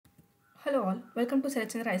Hello all, welcome to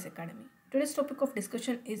Sarat Chandra IAS Academy. Today's topic of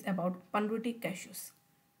discussion is about Panruti cashews.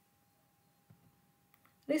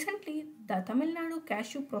 Recently, the Tamil Nadu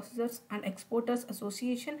Cashew Processors and Exporters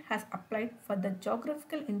Association has applied for the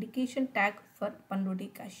geographical indication tag for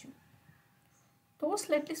Panruti cashew. Though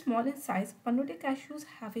slightly small in size, Panruti cashews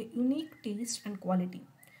have a unique taste and quality.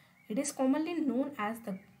 It is commonly known as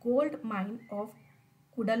the gold mine of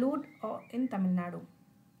Kudalud in Tamil Nadu.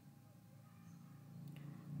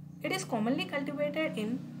 It is commonly cultivated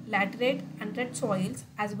in laterite and red soils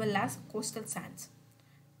as well as coastal sands.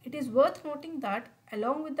 It is worth noting that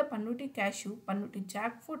along with the Panruti cashew, Panruti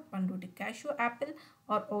jackfruit, Panruti cashew apple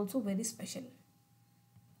are also very special.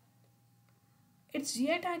 Its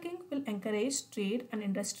GI tagging will encourage trade and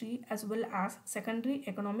industry as well as secondary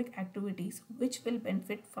economic activities which will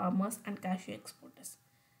benefit farmers and cashew exporters.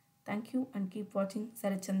 Thank you and keep watching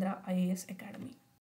Sarat Chandra IAS Academy.